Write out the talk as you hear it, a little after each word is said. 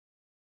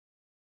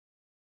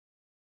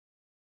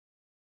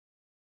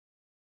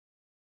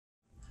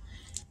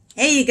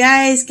Hey you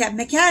guys,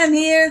 KattMcAdam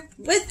here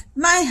with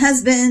my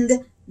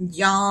husband,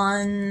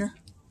 John.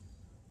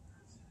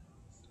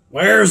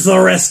 Where's the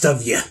rest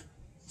of you?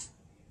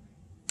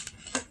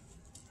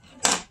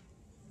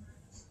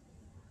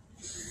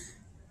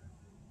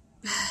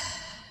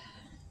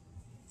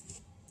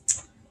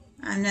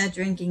 I'm not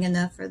drinking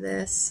enough for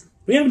this.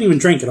 We haven't even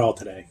drank it all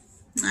today.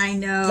 I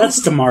know.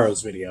 That's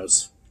tomorrow's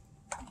videos.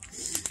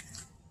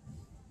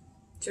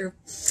 True.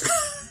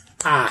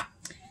 Ah.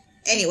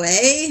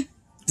 Anyway.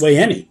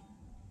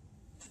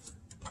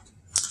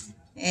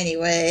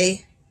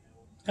 Anyway.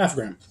 Half a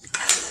gram.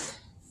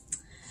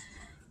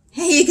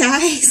 Hey you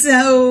guys,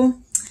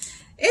 so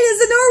it is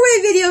the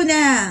Norway video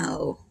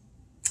now.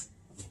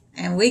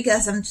 And we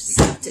got some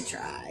stuff to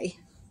try.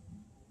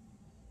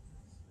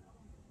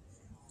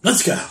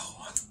 Let's go.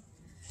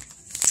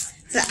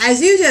 So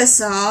as you just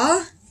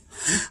saw,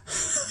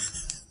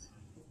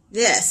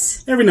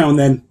 this. Every now and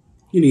then,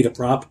 you need a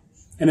prop.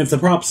 And if the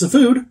prop's a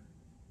food,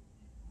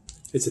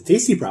 it's a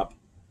tasty prop.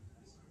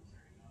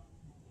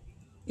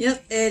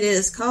 Yep, it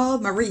is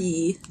called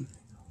Marie.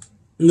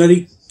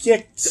 Nutty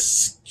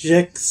Jix.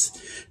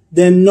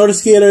 Then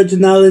Nordiska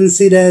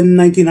originalen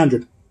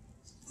 1900.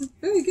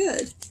 Very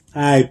good.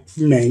 I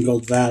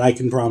mangled that, I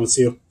can promise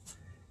you.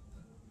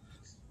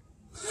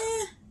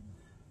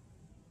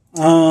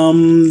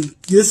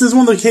 This is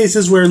one of the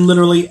cases where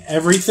literally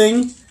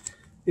everything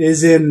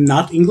is in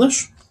not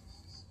English,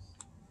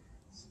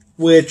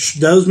 which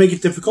does make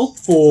it difficult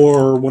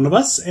for one of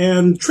us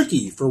and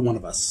tricky for one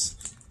of us.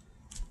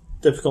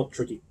 Difficult,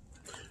 tricky.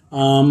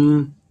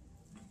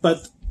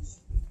 But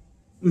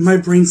my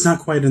brain's not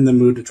quite in the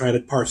mood to try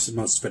to parse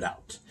most of it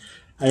out.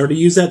 I already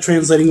used that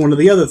translating one of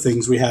the other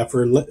things we have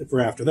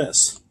for after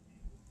this.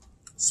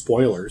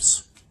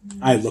 Spoilers.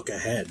 I look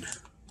ahead.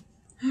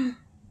 Oh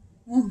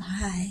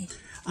my.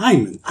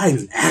 I'm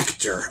an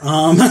actor.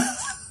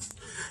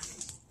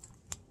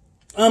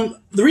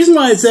 The reason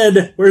why I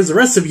said, where's the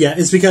rest of you,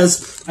 is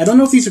because I don't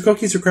know if these are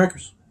cookies or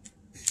crackers.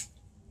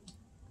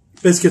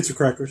 Biscuits or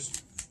crackers.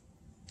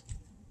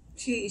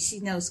 She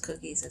knows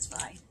cookies, that's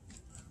fine.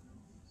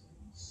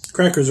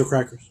 Crackers or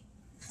crackers.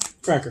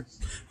 Cracker.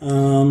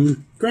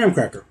 Graham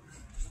cracker.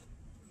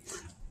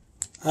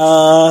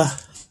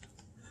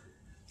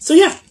 So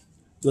yeah,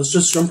 let's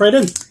just jump right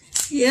in.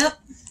 Yep.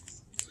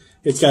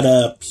 It's got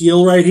a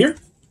peel right here.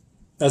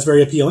 That's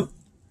very appealing.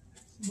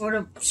 What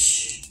a...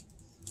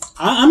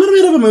 I'm in a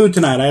bit of a mood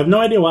tonight. I have no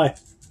idea why.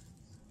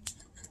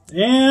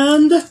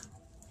 And...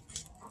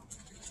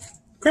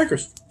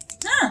 crackers.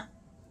 Huh.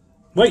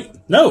 Wait,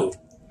 no.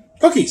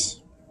 Cookies.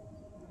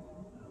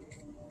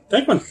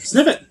 Take one.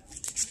 Sniff it.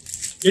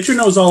 Get your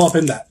nose all up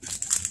in that.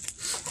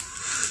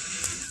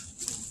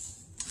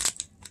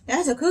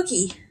 That's a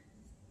cookie.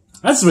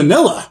 That's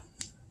vanilla.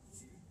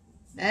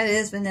 That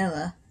is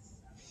vanilla.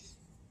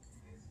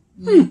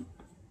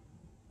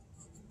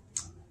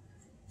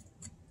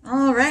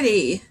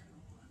 Alrighty.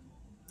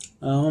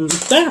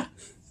 There.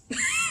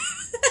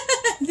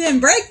 Didn't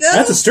break though.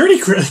 That's a sturdy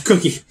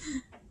cookie.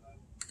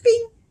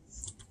 Bing.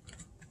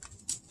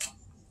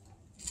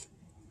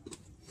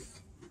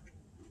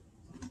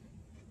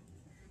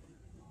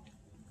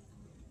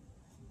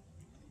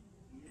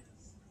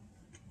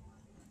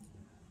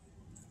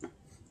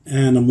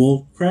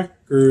 Animal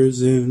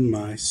crackers in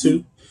my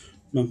soup.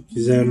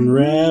 Monkeys and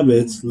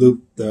rabbits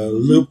loop the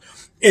loop.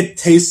 It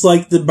tastes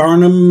like the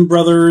Barnum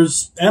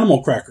Brothers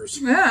animal crackers.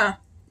 Yeah.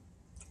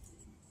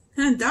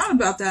 I hadn't thought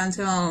about that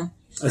until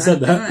I said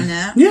that.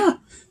 that. Yeah.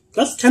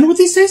 That's kind of what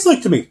these taste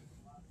like to me.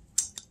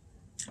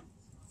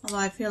 Although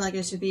I feel like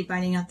I should be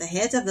biting out the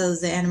heads of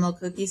those animal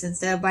cookies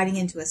instead of biting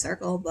into a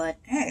circle, but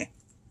hey.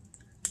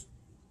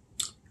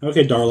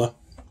 Okay, Darla.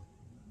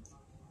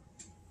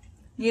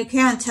 You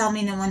can't tell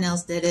me no one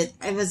else did it.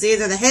 It was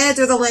either the heads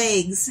or the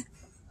legs.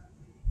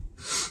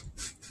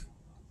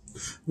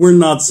 We're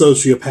not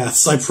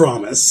sociopaths, I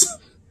promise.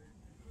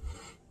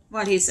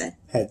 What'd he say?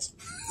 Heads.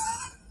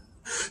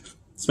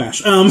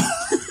 Smash.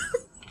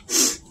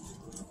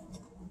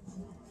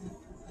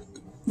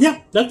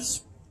 Yeah,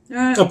 that's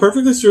a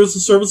perfectly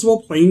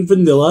serviceable plain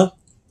vanilla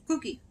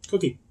cookie.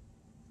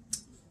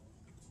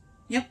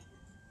 Yep.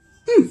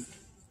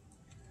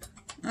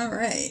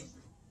 Alright.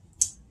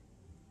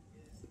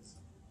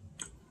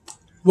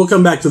 We'll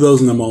come back to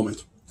those in a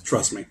moment.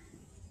 Trust me.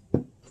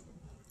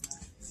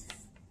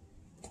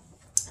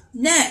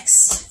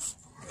 Next,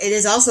 it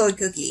is also a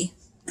cookie.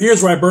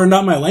 Here's where I burned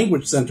out my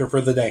language center for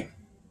the day.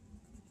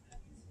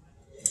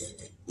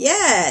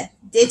 Yeah,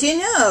 did you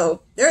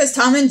know there is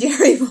Tom and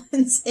Jerry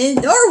ones in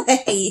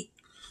Norway?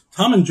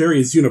 Tom and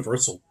Jerry is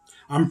universal.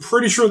 I'm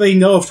pretty sure they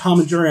know of Tom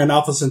and Jerry on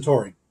Alpha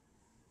Centauri.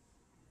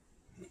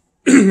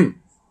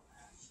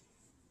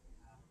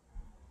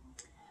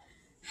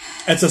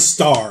 It's a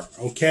star,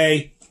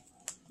 okay?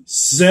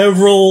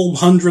 Several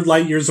hundred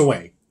light years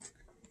away.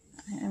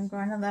 I'm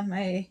going to let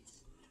my...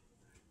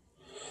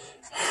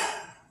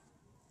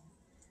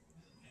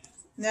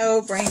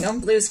 No, brain, don't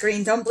blue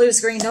screen, don't blue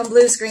screen, don't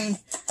blue screen.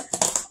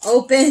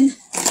 Open.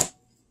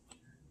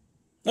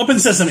 Open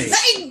sesame.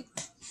 Hey!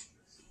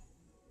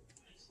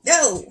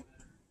 No.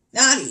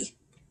 Naughty.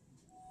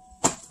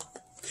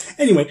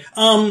 Anyway,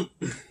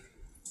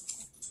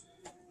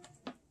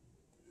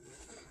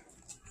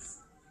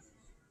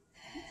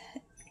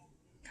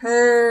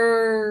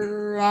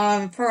 per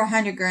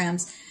 100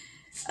 grams.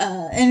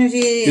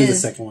 Energy do is... the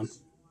second one.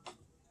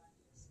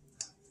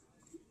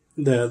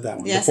 That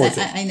one. Yes, the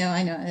 430.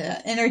 I know.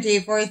 Energy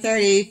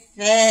 430,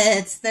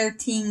 fats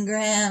 13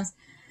 grams.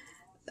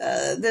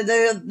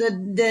 The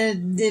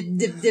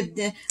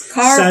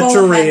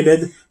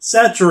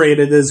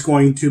Saturated is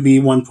going to be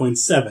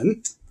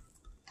 1.7.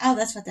 Oh,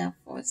 that's what that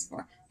was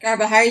for.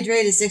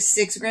 Carbohydrate is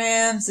 66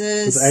 grams.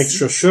 With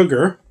extra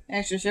sugar.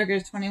 Extra sugar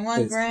is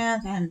 21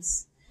 grams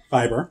times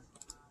fiber.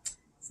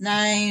 It's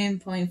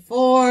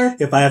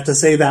 9.4. If I have to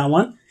say that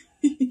one.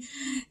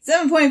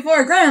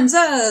 7.4 grams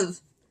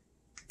of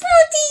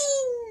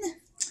protein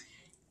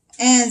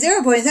and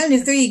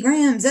 0.73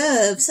 grams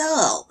of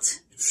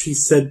salt. She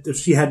said if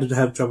she had to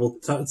have trouble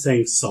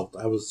saying salt,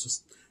 I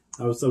was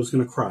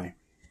going to cry.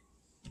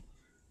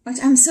 But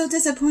I'm so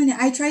disappointed.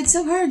 I tried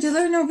so hard to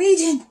learn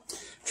Norwegian.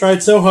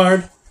 Tried so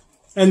hard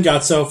and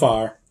got so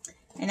far.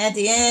 And at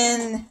the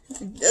end,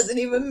 it doesn't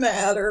even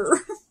matter.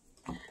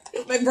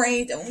 If my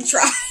brain don't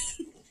try.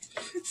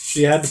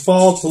 She had to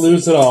fall to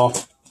lose it all.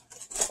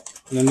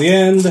 And in the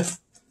end,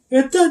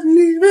 it doesn't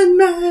even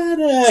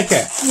matter.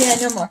 Okay. Yeah,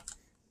 no more.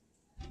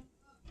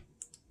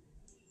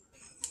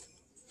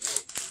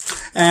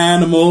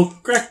 Animal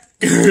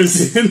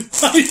crackers in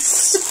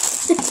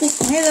ice.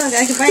 Hey, look,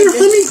 I can bite They're this.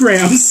 honey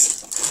grams.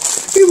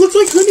 They look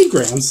like honey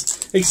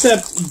grams.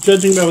 Except,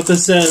 judging by what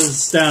this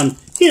says down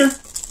here,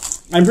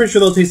 I'm pretty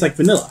sure they'll taste like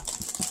vanilla.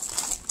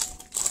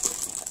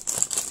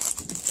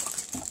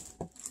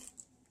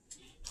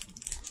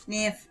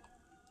 Sniff.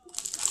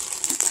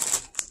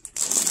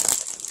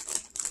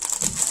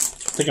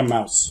 It's like a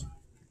mouse.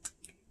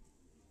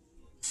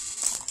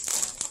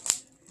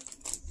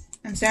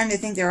 I'm starting to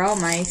think they're all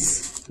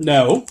mice.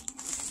 No.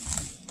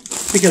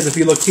 Because if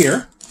you look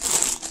here,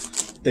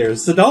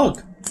 there's the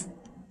dog.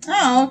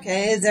 Oh,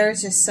 okay.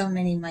 There's just so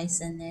many mice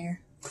in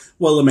there.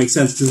 Well, it makes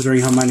sense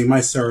considering how many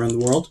mice there are in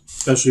the world,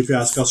 especially if you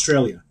ask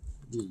Australia.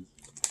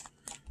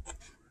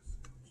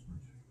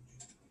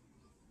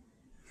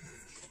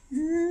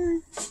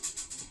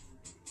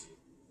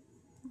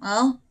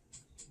 Well.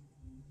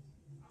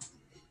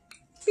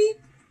 Beep.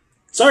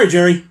 Sorry,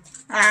 Jerry.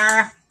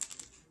 Ah.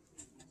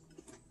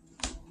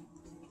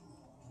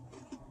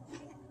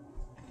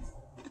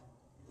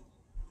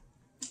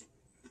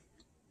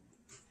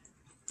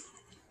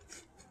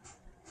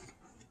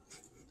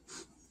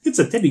 It's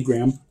a Teddy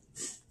Gram.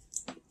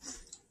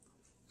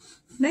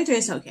 They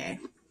taste okay.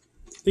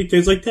 They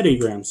taste like Teddy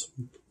Grams.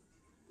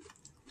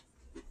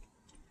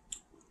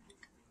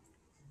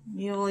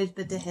 You always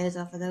bit the heads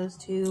off of those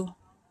two.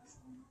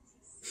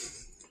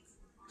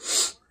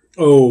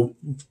 Oh,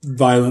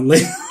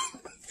 violently.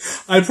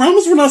 I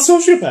promise we're not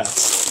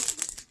sociopaths.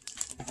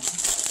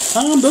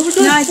 Those are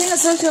good. No, I think a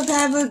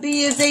sociopath would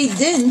be if they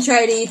didn't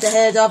try to eat the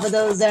heads off of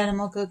those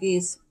animal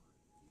cookies.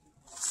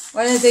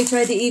 What if they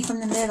tried to eat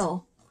from the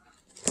middle?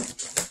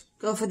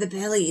 Go for the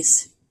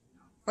bellies.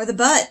 Or the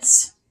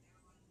butts.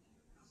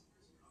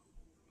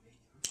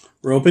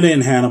 Rope it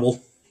in,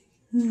 Hannibal.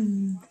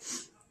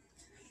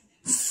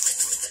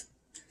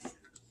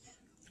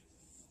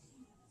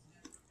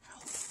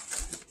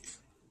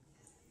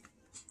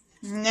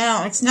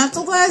 No, it's not the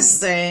last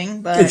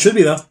thing, but... It should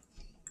be, though.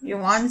 You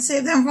want to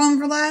save that one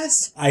for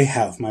last? I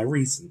have my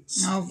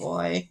reasons. Oh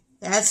boy,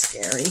 that's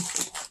scary.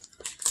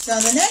 So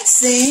the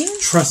next thing...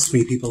 Trust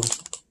me, people.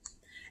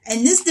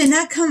 And this did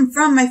not come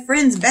from my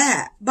friend's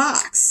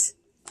box.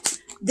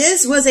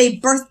 This was a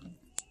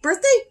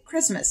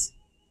Christmas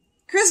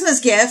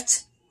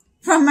gift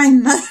from my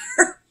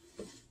mother.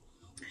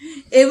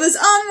 It was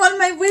on one of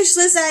my wish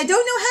lists and I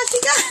don't know how she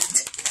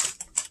got.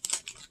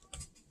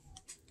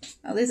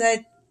 At least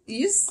I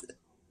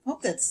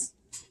hope that's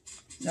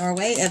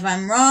Norway. If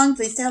I'm wrong,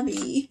 please tell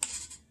me.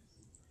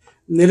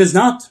 It is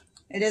not.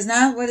 It is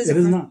not? What is it? It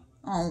is not.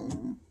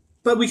 Oh.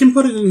 But we can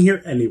put it in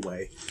here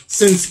anyway,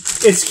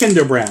 since it's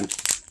Kinder brand,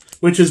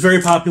 which is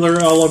very popular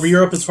all over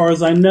Europe as far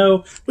as I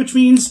know, which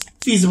means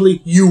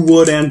feasibly you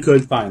would and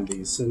could find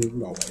these in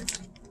Norway.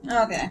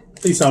 Okay.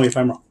 Please tell me if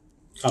I'm wrong.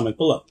 Comment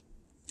below.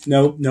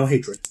 No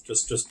hatred.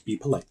 Just be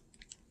polite.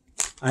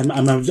 I'm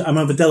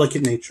of a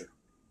delicate nature.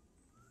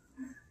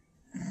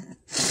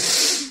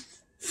 Let's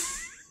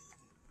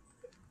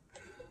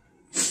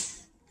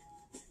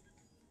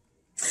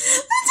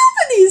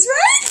open these,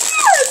 right?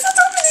 Yes, let's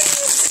open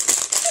these.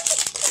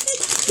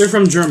 They're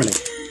from Germany,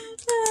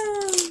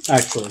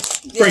 actually.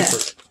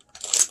 Frankfurt.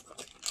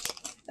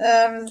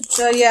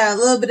 So yeah, a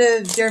little bit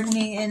of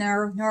Germany in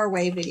our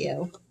Norway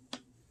video.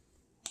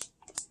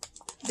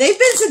 They've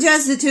been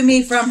suggested to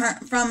me from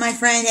my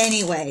friend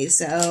anyway,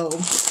 so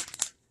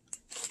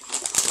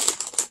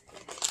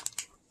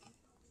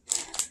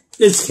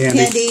It's candy.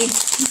 candy.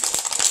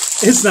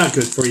 It's not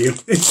good for you.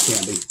 It's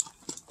candy.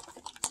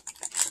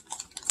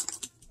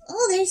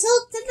 Oh, they're so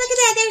look at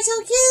that, they're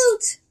so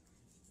cute.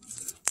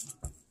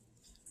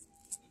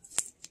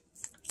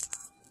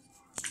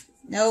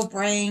 No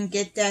brain,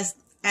 get that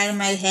out of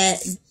my head.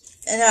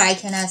 No, I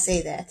cannot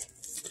say that.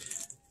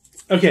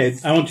 Okay,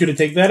 I want you to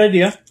take that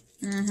idea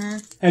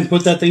and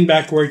put that thing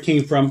back where it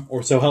came from,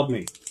 or so help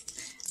me.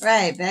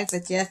 Right, back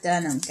with Jeff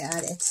Dunham.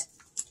 Got it.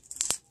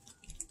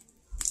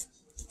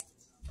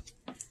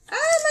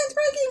 Ah, mine's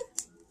breaking.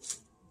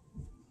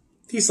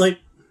 He's like,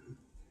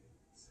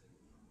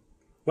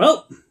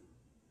 well,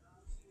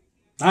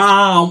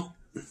 ow.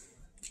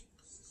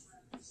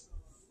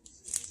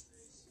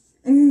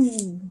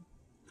 Ooh.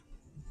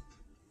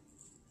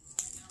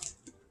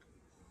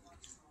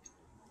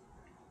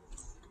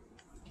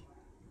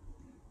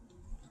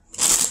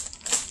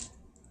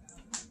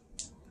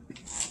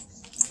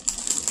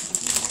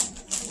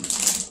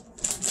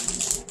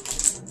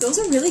 Those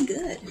are really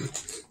good.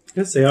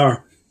 Yes, they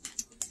are.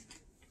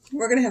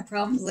 We're going to have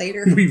problems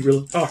later. We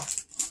really are.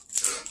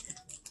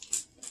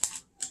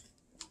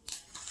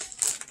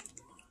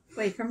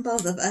 Wait, from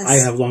both of us. I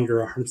have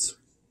longer arms.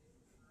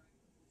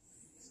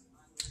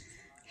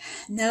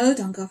 No,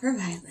 don't go for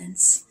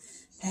violence.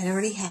 That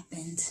already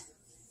happened.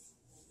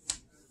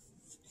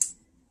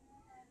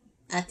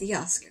 At the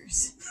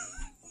Oscars.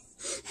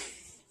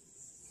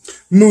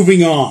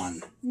 Moving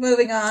on.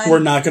 Moving on. We're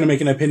not going to make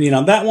an opinion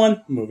on that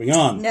one. Moving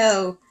on.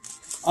 No.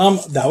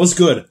 That was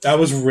good. That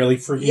was really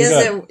freaking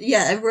good.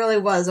 It really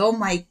was. Oh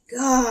my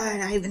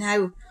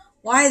god.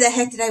 Why the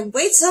heck did I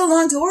wait so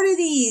long to order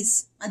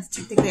these?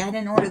 Technically, I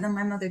didn't order them.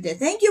 My mother did.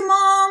 Thank you,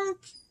 Mom.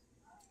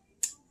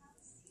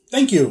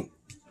 Thank you.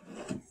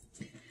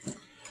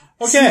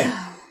 Okay.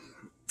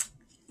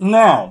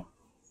 Now.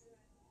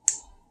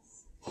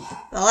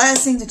 The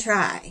last thing to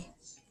try.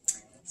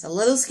 It's a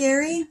little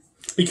scary.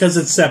 Because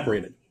it's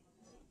separated.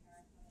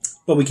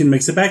 But we can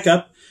mix it back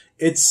up.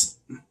 It's...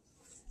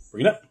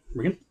 Bring it up.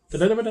 Bring it.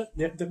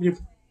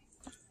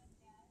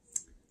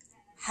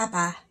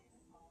 Hapa.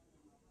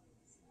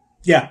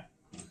 Yeah.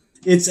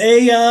 It's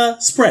a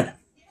spread.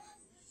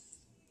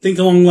 Think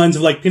along the lines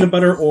of like peanut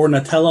butter or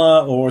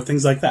Nutella or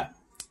things like that.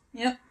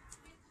 Yep.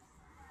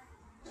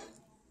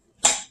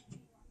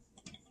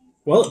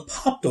 Well, it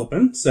popped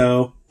open,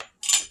 so...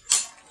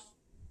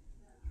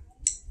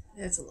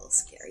 That's a little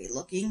scary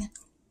looking.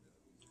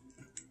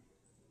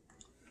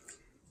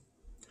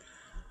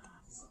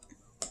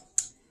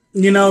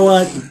 You know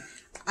what?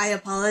 I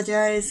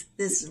apologize.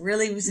 This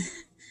really was...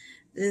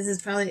 This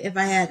is probably... If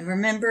I had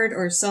remembered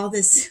or saw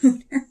this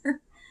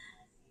sooner,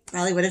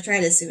 probably would have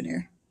tried it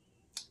sooner.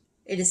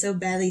 It is so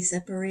badly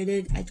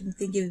separated, I don't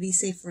think it would be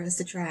safe for us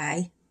to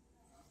try.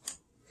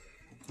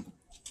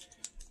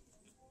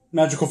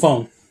 Magical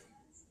phone.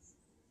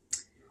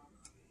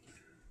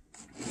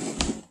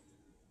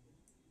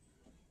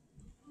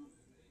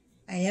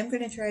 I am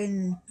going to try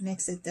and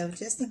mix it though,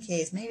 just in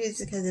case. Maybe it's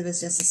because it was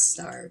just a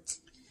start.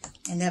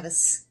 And that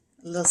was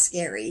a little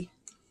scary.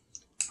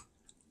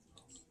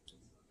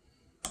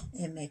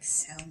 It makes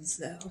sounds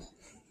though.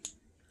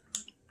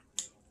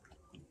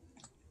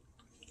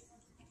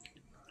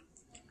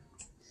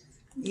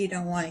 You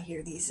don't want to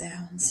hear these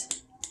sounds.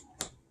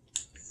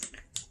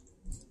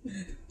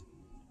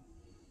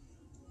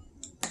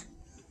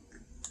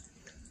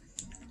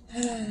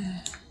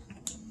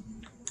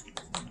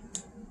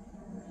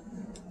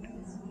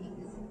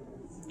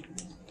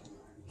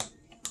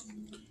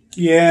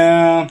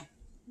 Yeah.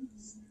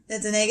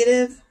 That's a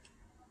negative?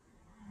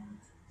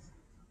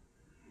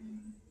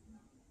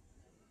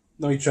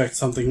 Let me check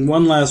something.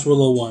 One last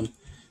Willow one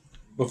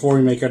before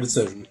we make our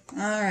decision.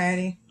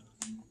 Alrighty.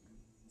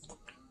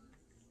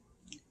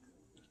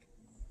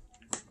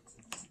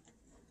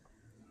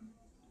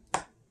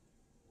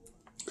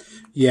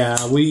 Yeah,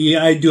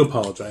 I do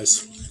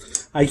apologize.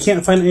 I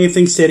can't find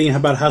anything stating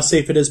about how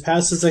safe it is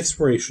past its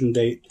expiration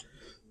date.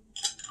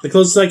 The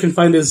closest I can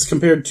find is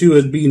compared to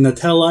it being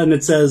Nutella, and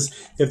it says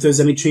if there's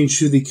any change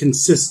to the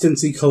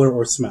consistency, color,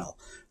 or smell.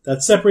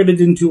 That's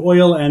separated into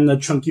oil and the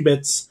chunky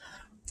bits.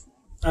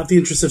 Out of the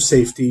interest of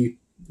safety,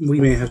 we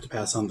may have to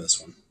pass on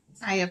this one.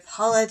 I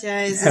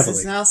apologize. Heavily.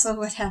 This is also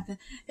what happened.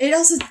 It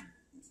also...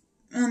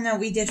 Oh no,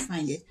 we did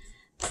find it.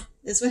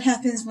 This is what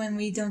happens when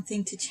we don't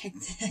think to check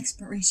the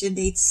expiration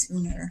date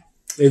sooner.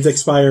 It's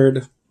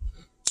expired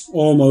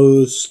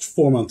almost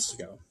 4 months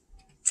ago.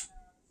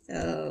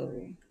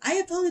 So, I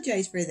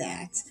apologize for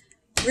that.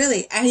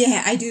 Really,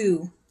 I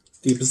do.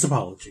 Deepest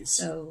apologies.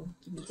 So,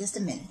 give me just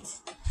a minute.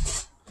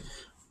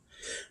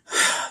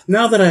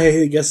 Now that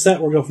I guess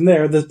that we'll go from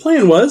there, the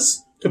plan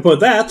was to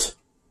put that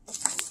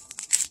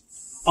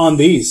on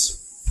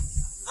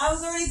these. I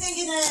was already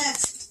thinking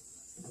that.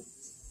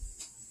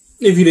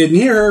 If you didn't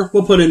hear her,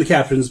 we'll put in the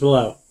captions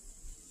below.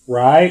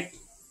 Right?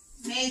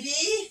 Maybe.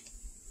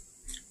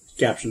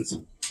 Captions.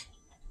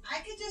 I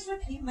could just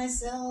repeat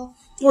myself.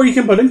 Or you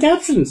can put in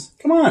captions.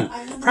 Come on.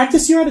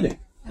 Practice your editing.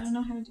 I don't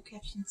know how to do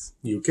captions.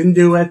 You can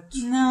do it.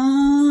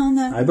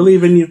 No. I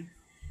believe in you.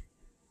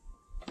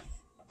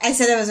 I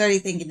said I was already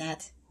thinking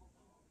that.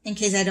 In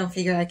case I don't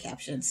figure out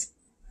captions.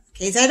 In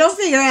case I don't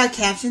figure out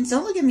captions,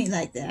 don't look at me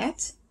like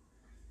that.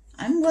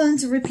 I'm willing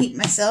to repeat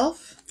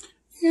myself.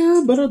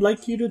 Yeah, but I'd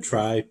like you to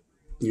try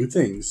new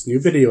things, new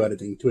video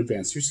editing to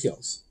advance your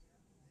skills.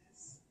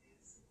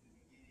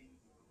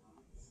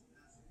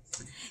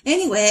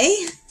 Anyway.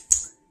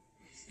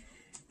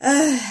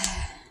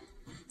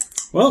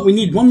 Well, we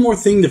need one more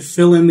thing to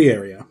fill in the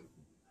area.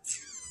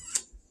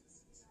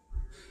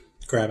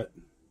 Grab it.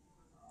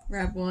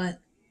 Grab what?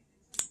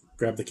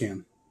 Grab the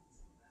can.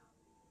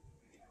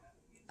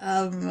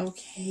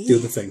 Okay. Do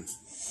the thing.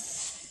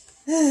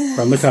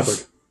 From the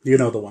cupboard. You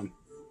know the one.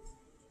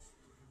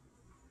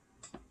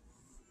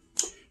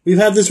 We've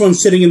had this one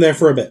sitting in there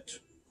for a bit.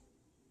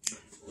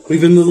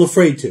 We've been a little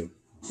afraid to,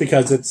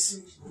 because it's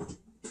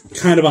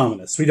kind of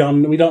ominous. We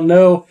don't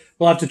know.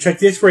 We'll have to check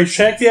the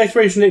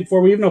expiration date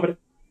before we even open it.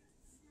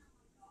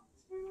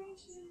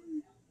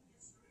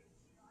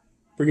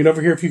 Bring it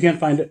over here if you can't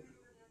find it.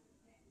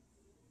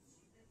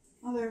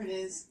 Oh, there it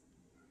is.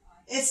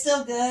 It's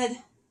still good.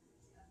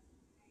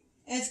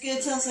 It's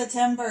good till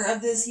September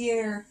of this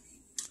year.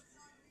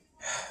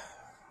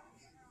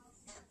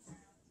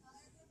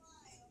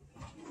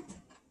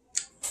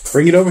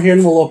 Bring it over here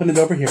and we'll open it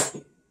over here.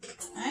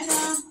 I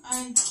know.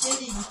 I'm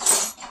getting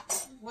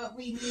what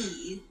we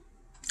need.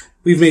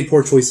 We've made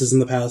poor choices in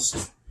the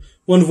past.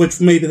 One of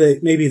which may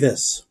be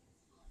this.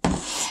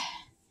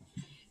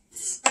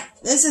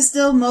 This is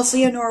still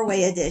mostly a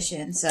Norway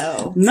edition,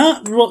 so...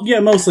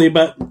 Mostly,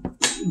 but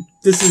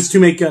this is to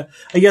make I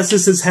guess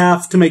this is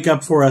half to make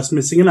up for us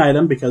missing an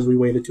item because we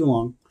waited too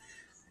long.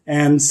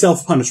 And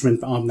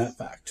self-punishment on that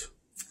fact.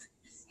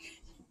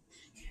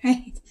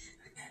 Right.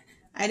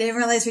 I didn't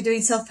realize we're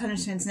doing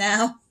self-punishments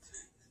now.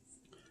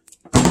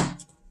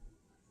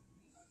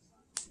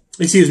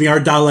 Excuse me, our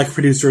Dalek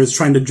producer is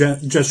trying to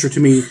gesture to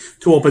me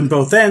to open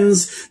both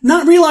ends,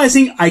 not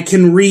realizing I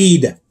can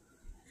read.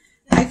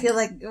 I feel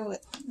like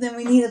then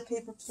we need a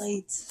paper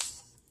plate.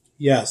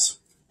 Yes.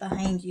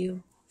 Behind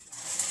you.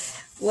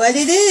 What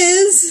it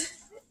is,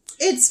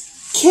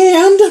 it's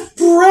canned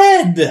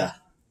bread.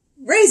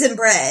 Raisin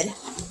bread.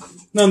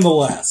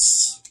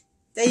 Nonetheless.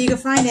 That you can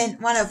find in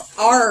one of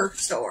our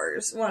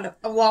stores, a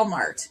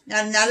Walmart.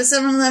 Not a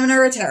 7-Eleven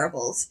or a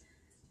Terrible's,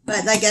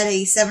 but like at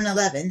a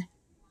 7-Eleven.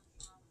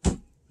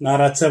 Not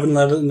at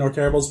 7-Eleven nor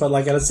Terrible's, but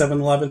like at a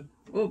 7-Eleven.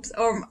 Oops,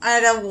 or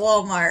at a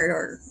Walmart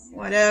or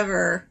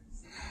whatever.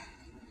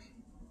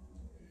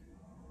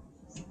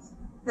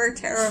 We're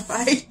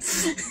terrified.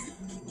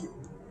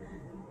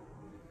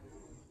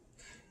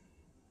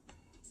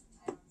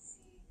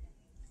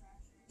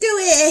 Do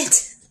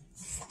it!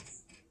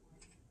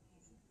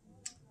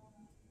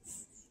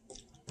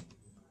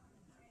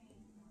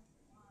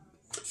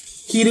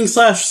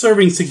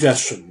 Heating/serving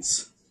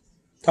suggestions.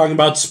 Talking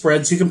about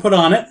spreads you can put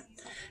on it.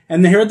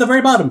 And here at the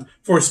very bottom,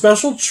 for a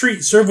special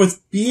treat, serve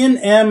with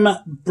B&M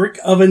brick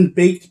oven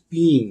baked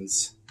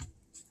beans.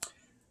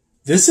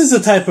 This is the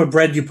type of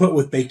bread you put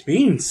with baked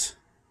beans.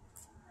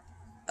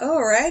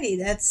 Alrighty,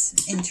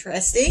 that's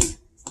interesting.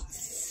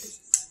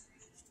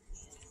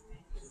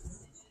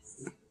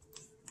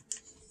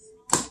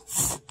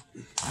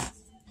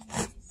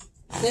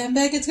 Stand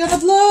back, it's gonna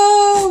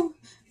blow!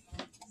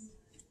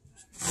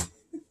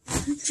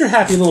 Get your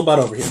happy little butt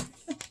over here.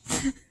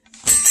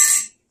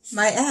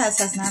 My ass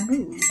has not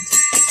moved.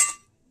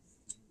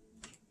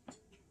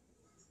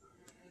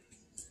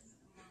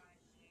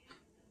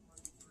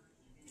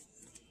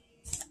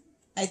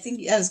 I think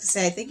you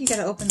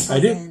gotta open both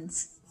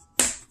ends.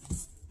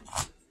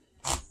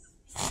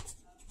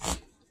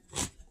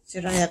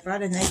 Should I have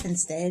brought a knife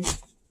instead?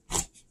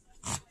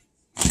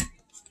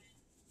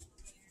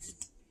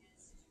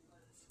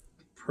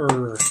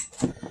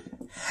 Perhaps.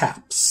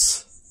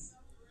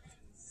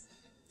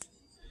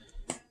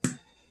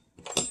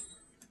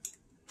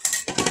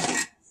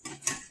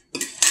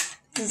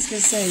 I was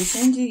gonna say,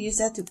 shouldn't you use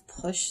that to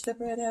push the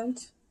bread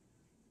out?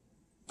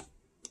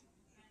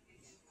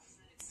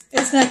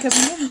 It's not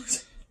coming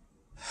out.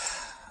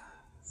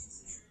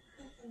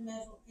 Put the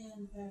metal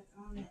end back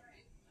on it.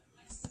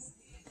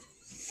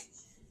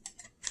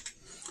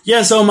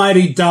 Yes,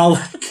 almighty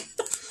Dalek.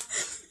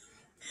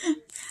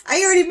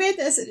 I already made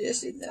this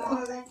edition, though.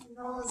 Oh, that can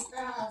go as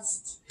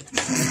fast.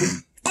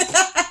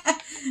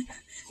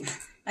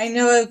 I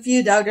know a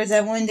few doctors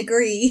at 1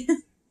 degree.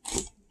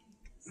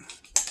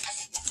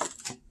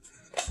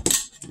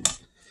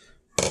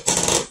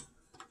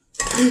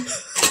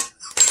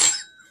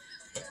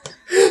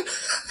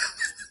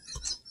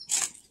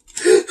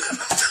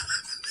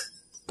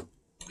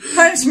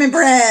 Punishment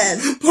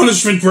bread.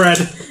 Punishment bread.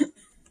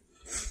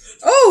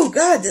 Oh,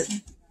 God.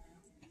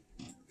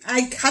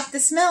 I cut the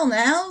smell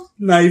now.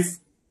 Knife.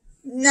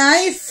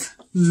 Knife.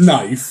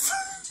 Knife.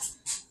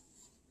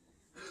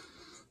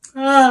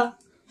 That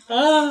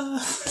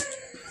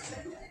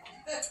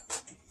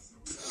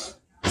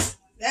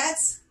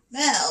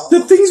smell.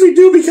 The things we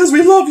do because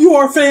we love you,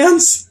 our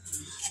fans.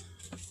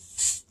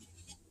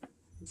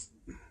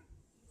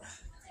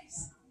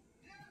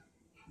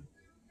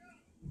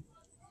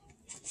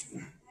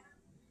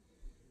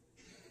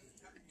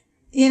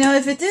 You know,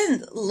 if it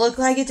didn't look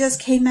like it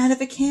just came out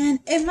of a can,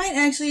 it might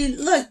actually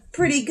look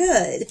pretty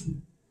good.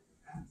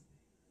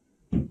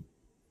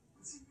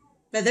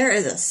 But there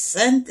is a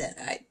scent that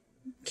I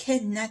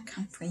cannot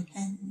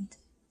comprehend.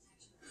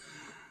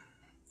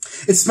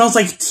 It smells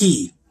like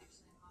tea.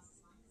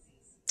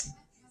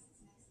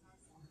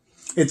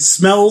 It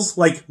smells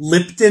like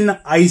Lipton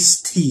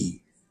iced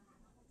tea.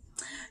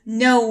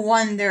 No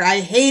wonder. I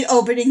hate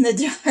opening the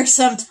jar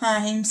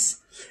sometimes.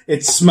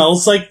 It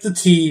smells like the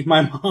tea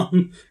my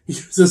mom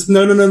uses.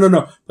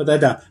 No. Put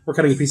that down. We're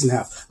cutting a piece in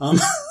half.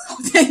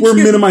 We're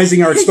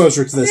minimizing our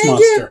exposure to this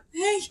monster.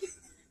 Thank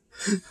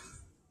you.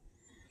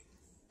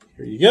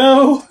 Here you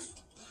go.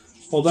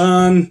 Hold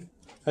on.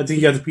 I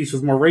think you got the piece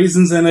with more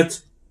raisins in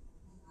it.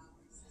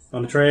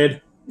 Want to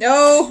trade?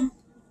 No.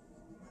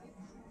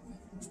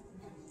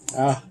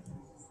 Ah.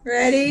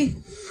 Ready?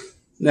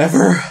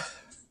 Never.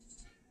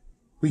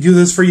 We do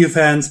this for you,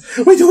 fans.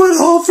 We do it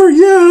all for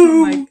you!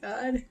 Oh my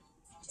god.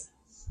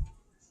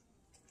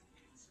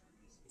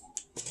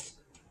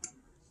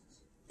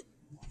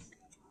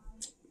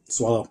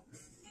 Swallow.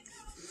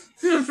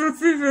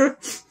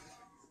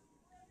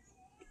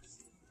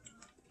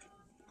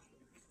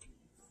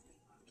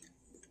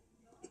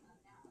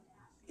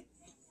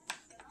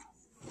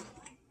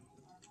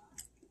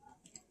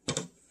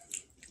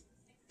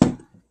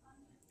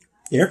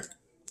 Here?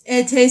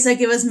 It tastes like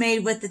it was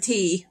made with the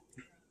tea.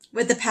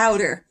 With the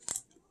powder.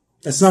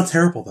 It's not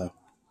terrible, though.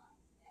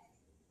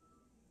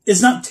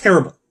 It's not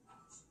terrible.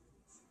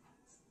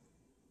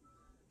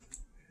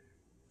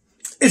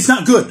 It's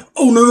not good.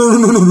 Oh,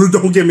 no,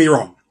 don't get me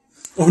wrong.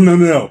 Oh,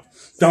 no.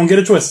 Don't get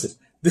it twisted.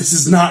 This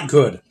is not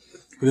good.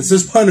 This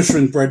is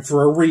punishment bread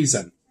for a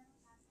reason.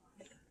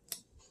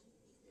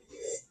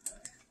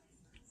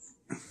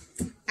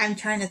 I'm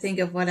trying to think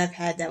of what I've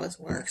had that was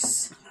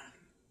worse.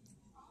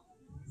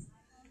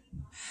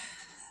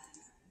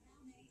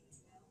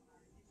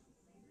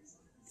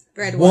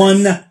 Bread was.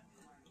 One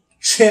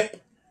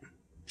chip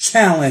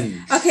challenge.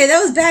 Okay, that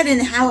was bad in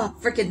how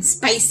freaking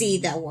spicy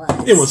that was.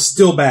 It was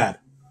still bad.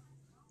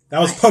 That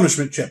was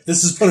punishment chip.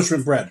 This is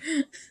punishment bread.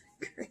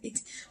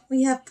 Great.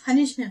 We have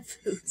punishment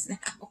foods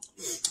now.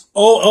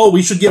 Oh,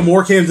 we should get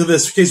more cans of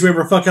this in case we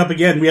ever fuck up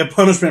again. We have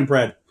punishment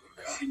bread.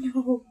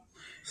 Oh,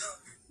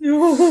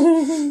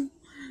 no.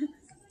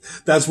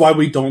 That's why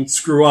we don't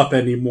screw up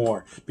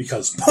anymore.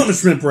 Because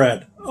punishment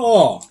bread.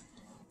 Oh.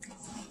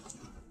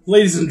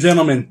 Ladies and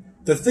gentlemen,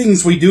 the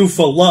things we do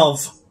for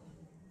love.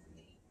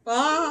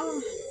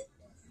 Oh.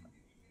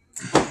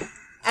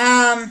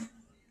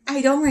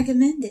 I don't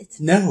recommend it.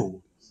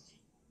 No.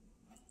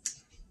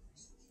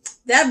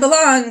 That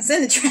belongs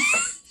in the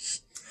trash.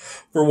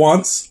 For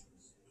once,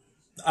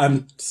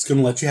 I'm just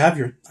gonna let you have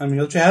it.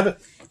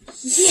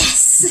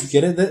 Yes!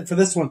 Get it for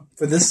this one.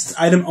 For this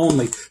item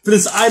only. For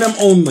this item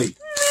only.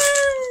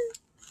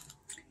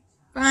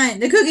 Fine.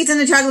 The cookies and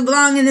the chocolate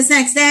belong in the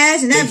snack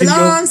stash, and that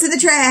belongs to the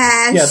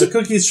trash. Yeah, the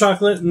cookies,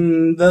 chocolate,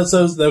 and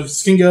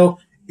those can go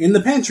in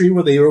the pantry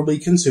where they will be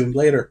consumed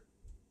later.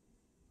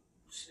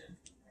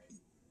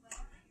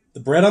 The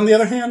bread, on the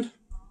other hand,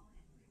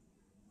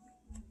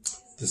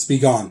 just be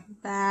gone.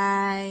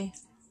 Bye.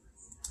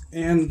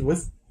 And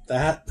with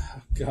that,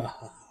 oh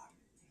God.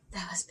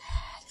 That was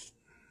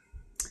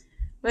bad.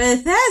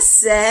 With that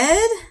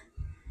said,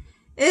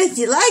 if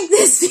you like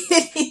this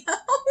video,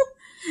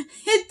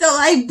 hit the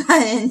like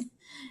button.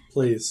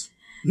 Please,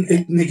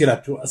 make it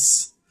up to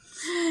us.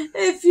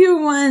 If you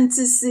want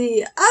to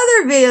see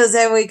other videos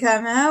that we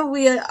come out,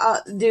 we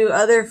do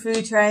other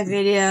food try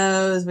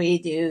videos. We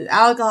do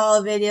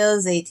alcohol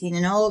videos, 18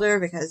 and older,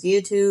 because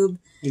YouTube.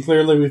 And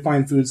clearly we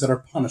find foods that are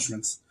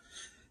punishments.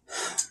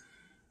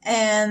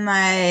 And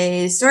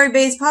my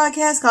story-based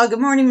podcast called Good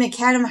Morning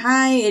McAdam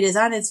Hi. It is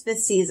on its 5th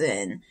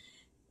season.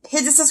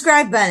 Hit the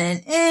subscribe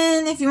button.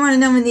 And if you want to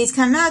know when these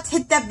come out,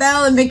 hit that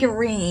bell and make it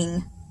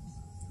ring.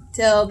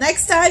 Till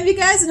next time, you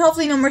guys, and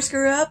hopefully no more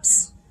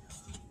screw-ups.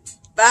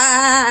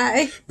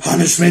 Bye.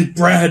 Punishment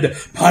bread!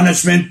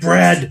 Punishment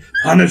bread!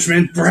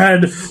 Punishment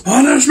bread!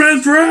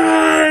 Punishment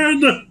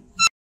bread!